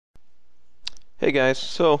Hey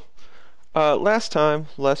guys, last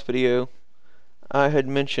video, I had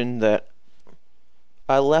mentioned that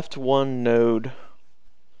I left one node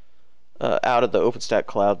out of the Openstack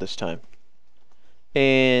cloud this time.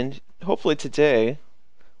 And hopefully today,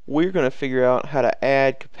 we're going to figure out how to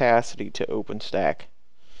add capacity to Openstack.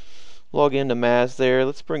 Log into Maz there.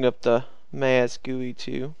 Let's bring up the Maz GUI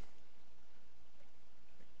too.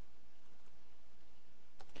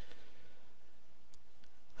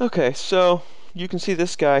 Okay, so you can see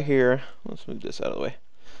this guy here. Let's move this out of the way.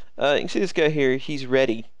 You can see this guy here, he's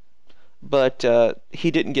ready. But he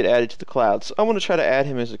didn't get added to the cloud. So I want to try to add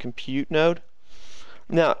him as a compute node.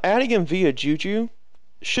 Now, adding him via Juju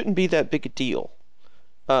shouldn't be that big a deal.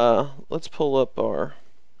 Let's pull up our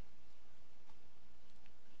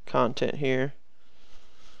content here.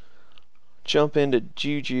 Jump into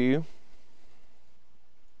Juju.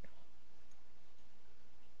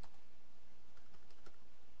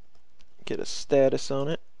 Get a status on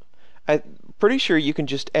it. I'm pretty sure you can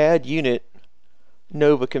just add unit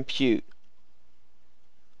Nova compute.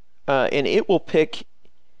 And it will pick.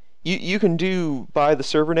 You can do by the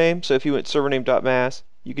server name. So if you went servername.mas,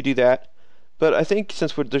 you could do that. But I think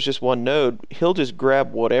since there's just one node, he'll just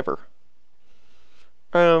grab whatever.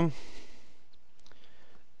 But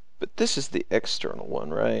this is the external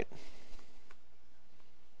one, right?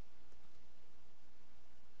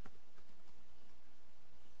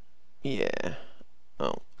 Yeah.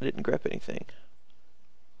 Oh, I didn't grab anything.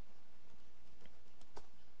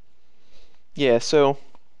 Yeah, so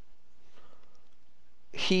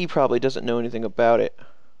he probably doesn't know anything about it.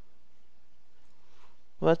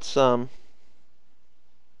 Let's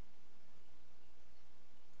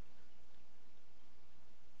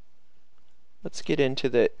get into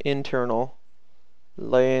the internal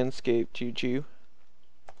landscape Juju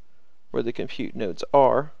where the compute nodes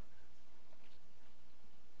are.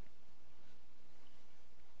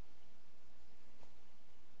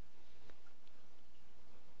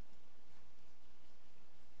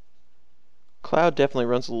 Cloud definitely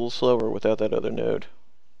runs a little slower without that other node.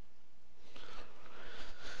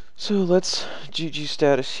 So let's Juju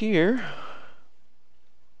status here.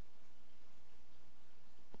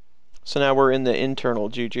 So now we're in the internal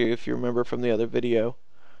Juju, if you remember from the other video.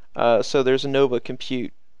 So there's a Nova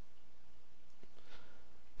compute.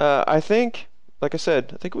 I think, like I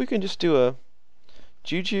said, I think we can just do a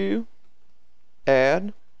Juju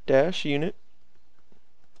add dash unit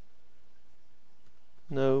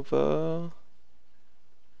Nova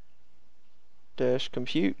dash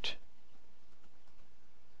compute.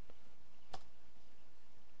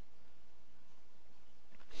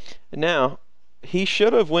 And now, he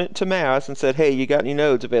should have went to Maz and said, hey, you got any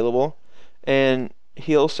nodes available? And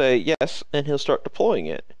he'll say yes, and he'll start deploying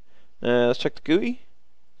it. Let's check the GUI.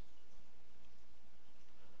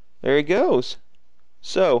 There he goes.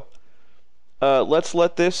 So, let's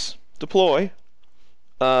let this deploy.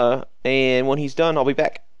 And when he's done, I'll be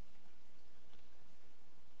back.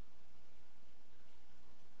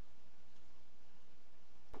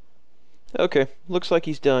 Okay, looks like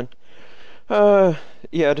he's done. Yeah,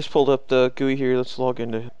 I just pulled up the GUI here. Let's log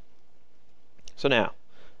into. So now,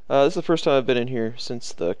 this is the first time I've been in here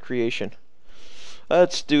since the creation.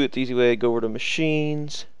 Let's do it the easy way. Go over to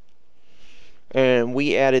machines, and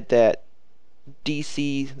we added that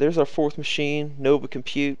DC. There's our fourth machine, Nova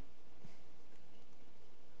Compute.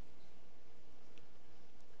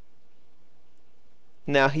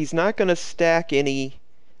 Now he's not going to stack any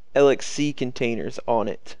LXC containers on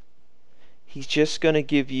it. He's just going to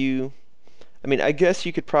give you, I mean, I guess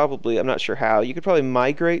you could probably, I'm not sure how, you could probably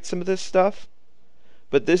migrate some of this stuff,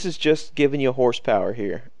 but this is just giving you horsepower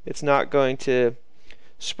here. It's not going to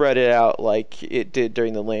spread it out like it did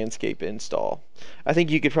during the landscape install. I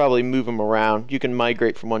think you could probably move them around. You can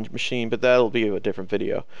migrate from one machine, but that'll be a different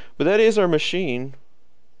video. But that is our machine.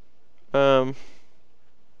 Nope,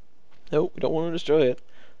 we don't want to destroy it.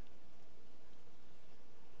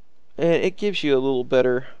 And it gives you a little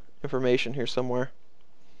better information here somewhere.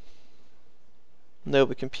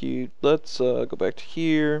 Nova Compute. Let's go back to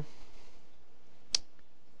here.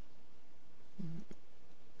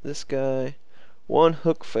 This guy. One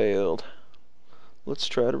hook failed. Let's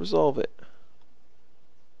try to resolve it.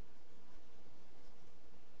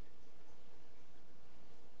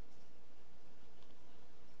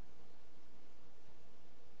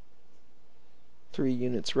 Three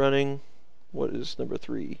units running. What is number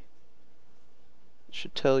 3? It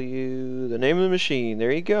should tell you the name of the machine.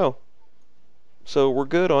 There you go. So we're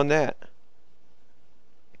good on that.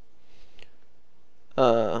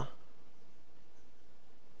 Let's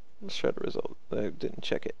try to resolve. I didn't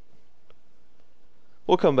check it.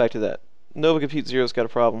 We'll come back to that. Nova Compute Zero's got a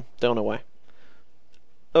problem. Don't know why.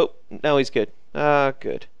 Oh, now he's good. Ah,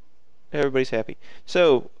 good. Everybody's happy.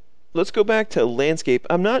 So, let's go back to landscape.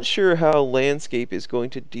 I'm not sure how landscape is going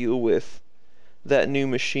to deal with that new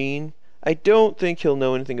machine. I don't think he'll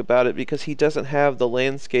know anything about it because he doesn't have the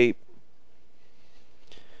landscape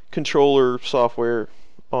controller software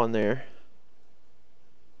on there.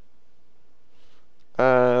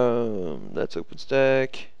 That's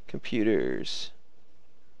Openstack, computers.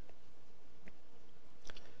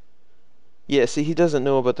 Yeah, see, he doesn't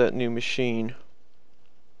know about that new machine.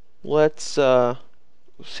 Let's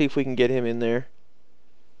see if we can get him in there.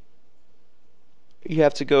 You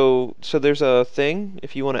have to go, so there's a thing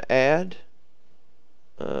if you want to add.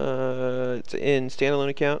 It's in standalone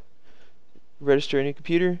account. Register a new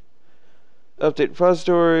computer. Update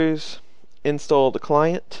repositories. Install the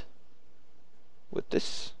client with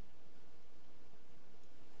this.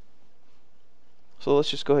 So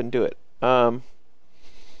let's just go ahead and do it.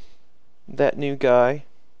 That new guy,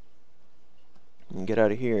 and get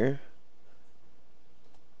out of here,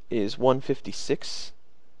 is 156.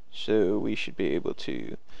 So we should be able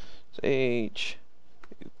to H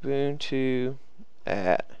Ubuntu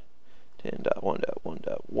at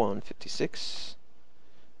 10.1.1.156.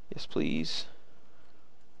 Yes, please.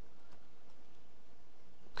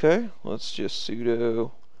 Okay, let's just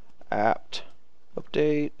sudo apt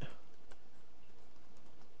update.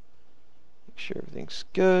 Make sure everything's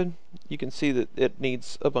good. You can see that it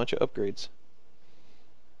needs a bunch of upgrades.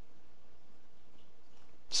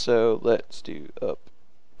 So let's do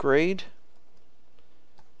upgrade.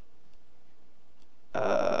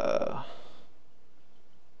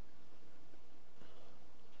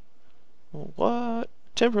 What?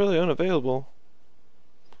 Temporarily unavailable.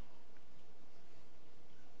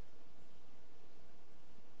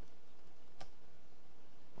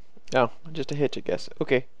 Oh, just a hitch, I guess.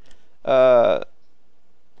 Okay. Let's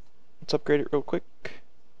upgrade it real quick.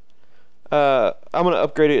 I'm gonna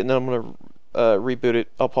upgrade it and then I'm gonna reboot it.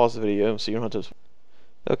 I'll pause the video so you don't have to.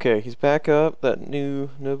 Okay, he's back up. That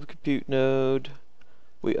new Nova Compute node.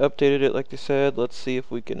 We updated it like they said. Let's see if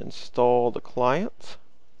we can install the client.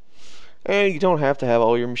 And you don't have to have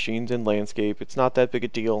all your machines in landscape. It's not that big a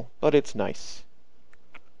deal, but it's nice.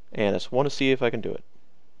 And I just want to see if I can do it.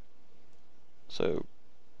 So,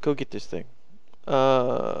 go get this thing.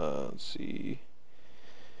 Let's see.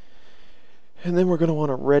 And then we're going to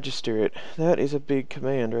want to register it. That is a big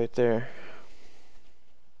command right there.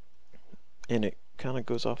 And it kind of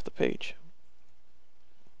goes off the page.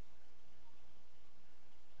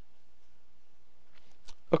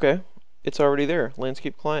 Okay, it's already there.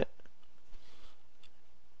 Landscape client.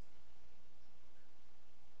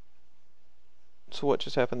 So what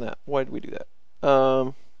just happened that? Why did we do that?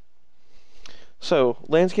 So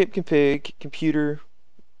landscape config, computer,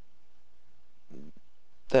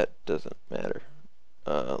 that doesn't matter.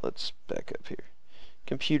 Let's back up here.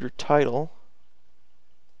 Computer title.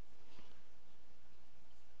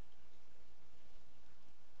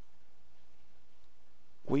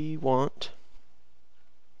 We want,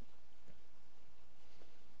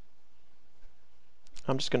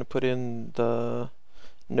 I'm just going to put in the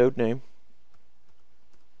node name.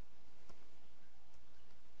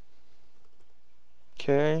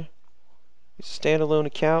 Okay. Standalone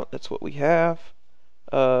account, that's what we have.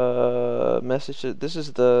 Message, this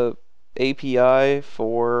is the API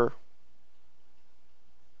for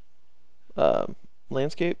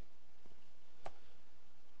landscape.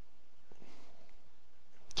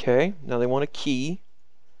 Okay, now they want a key.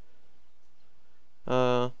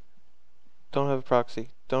 Don't have a proxy.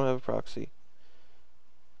 Don't have a proxy.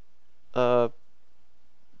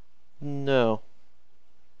 No.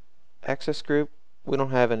 Access group, we don't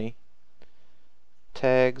have any.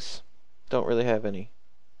 Tags, don't really have any.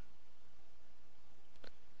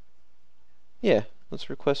 Yeah, let's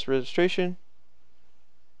request registration.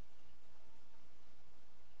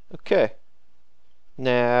 Okay.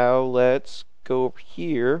 Now let's go over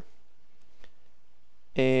here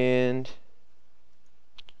and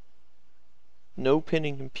no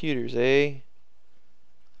pinning computers, eh?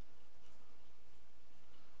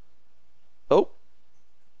 Oh,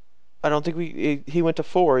 I don't think he went to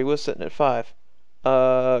 4. He was sitting at 5.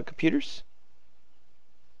 Computers?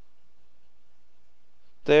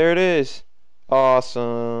 There it is.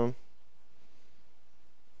 Awesome.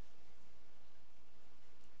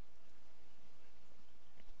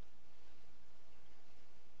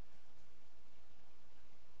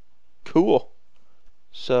 Cool.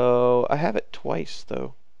 So I have it twice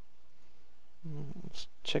though. Let's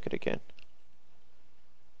check it again.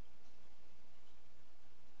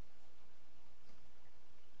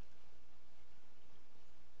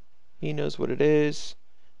 He knows what it is.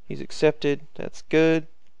 He's accepted. That's good.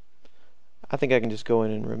 I think I can just go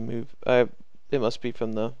in and remove. It must be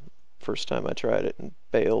from the first time I tried it and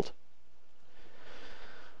failed.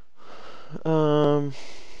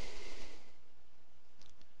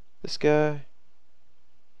 This guy.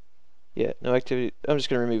 Yeah, no activity. I'm just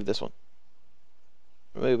gonna remove this one.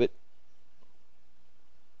 Remove it.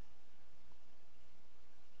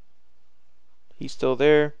 He's still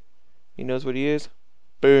there. He knows what he is.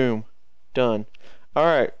 Boom. Done.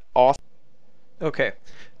 Alright, awesome. Okay,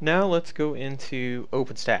 now let's go into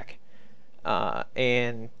Openstack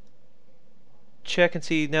and check and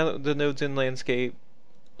see. Now that the node's in landscape,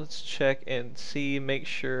 let's check and see, make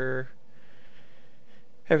sure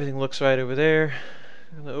everything looks right over there.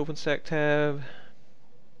 In the Openstack tab,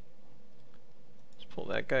 let's pull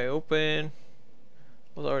that guy open.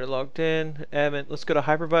 Was already logged in. Admin. Let's go to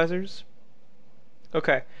hypervisors.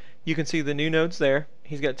 Okay, you can see the new nodes there.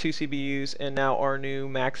 He's got 2 CPUs, and now our new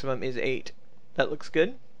maximum is 8. That looks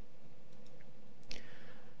good.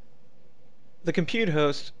 The compute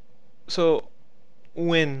host. So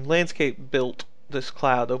when Landscape built this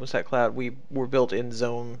cloud, OpenStack Cloud, we were built in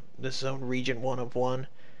this zone region 1 of 1.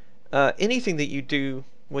 Anything that you do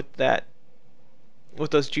with that,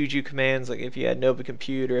 with those Juju commands, like if you had Nova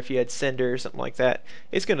Compute or if you had Sender or something like that,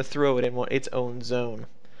 it's going to throw it in its own zone.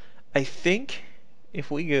 I think if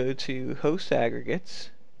we go to host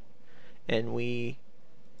aggregates and we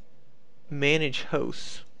manage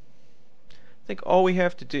hosts, I think all we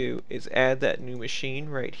have to do is add that new machine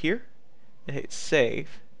right here and hit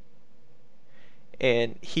save,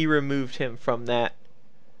 and he removed him from that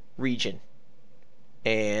region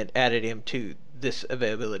and added him to this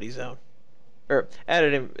availability zone, or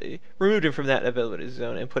removed him from that availability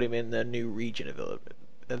zone and put him in the new region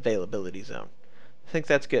availability zone. I think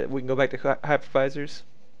that's good. We can go back to hypervisors.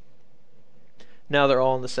 Now they're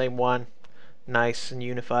all in the same one, nice and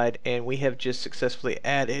unified, and we have just successfully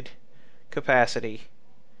added capacity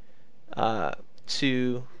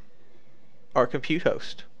to our compute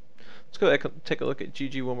host. Let's go back and take a look at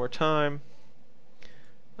GG one more time.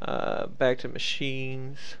 Back to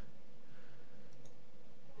machines.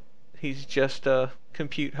 He's just a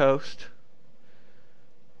compute host.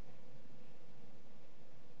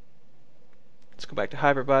 Let's go back to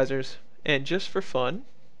hypervisors, and just for fun,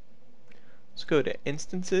 let's go to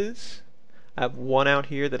instances. I have one out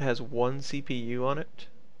here that has 1 CPU on it.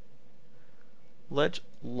 Let's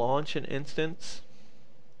launch an instance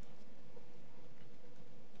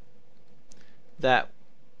that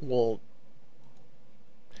will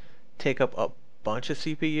take up a bunch of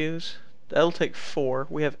CPUs. That'll take 4.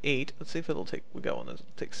 We have 8. Let's see if it'll take. We got one that'll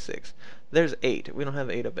take 6. There's 8. We don't have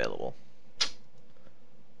 8 available.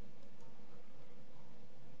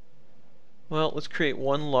 Well, let's create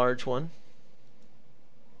one large one.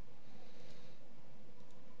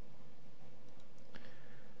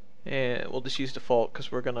 And we'll just use default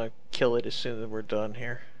because we're gonna kill it as soon as we're done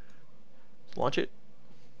here. Let's launch it.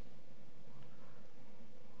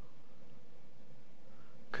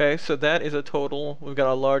 Okay, so that is a total. We've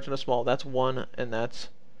got a large and a small. That's 1, and that's,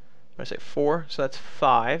 I say 4, so that's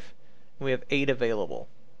 5. And we have 8 available.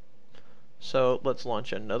 So let's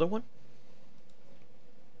launch another one.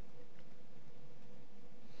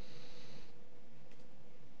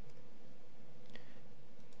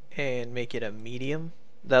 And make it a medium.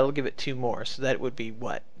 That'll give it 2 more, so that would be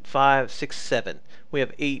what? 5, 6, 7. We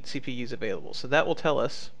have 8 CPUs available, so that will tell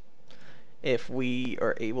us if we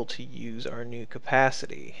are able to use our new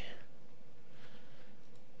capacity.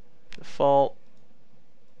 Default.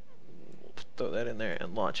 We'll throw that in there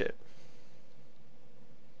and launch it.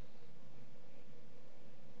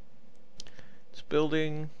 It's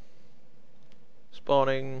building,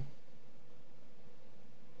 spawning.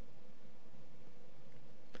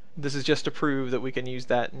 This is just to prove that we can use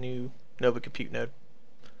that new Nova Compute node.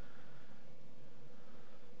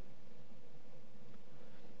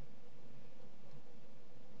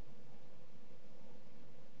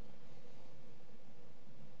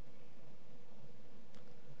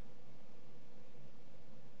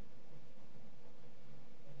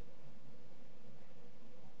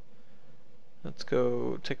 Let's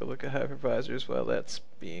go take a look at hypervisors while that's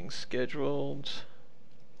being scheduled.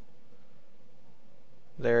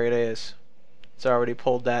 There it is. It's already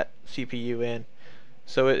pulled that CPU in.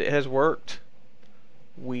 So it has worked.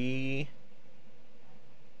 We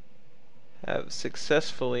have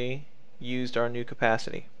successfully used our new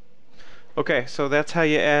capacity. Okay, so that's how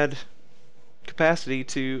you add capacity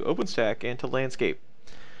to OpenStack and to Landscape.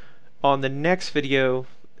 On the next video,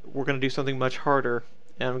 we're going to do something much harder,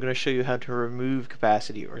 and I'm going to show you how to remove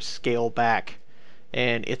capacity or scale back.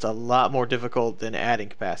 And it's a lot more difficult than adding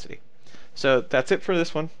capacity. So that's it for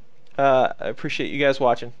this one. I appreciate you guys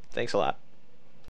watching. Thanks a lot.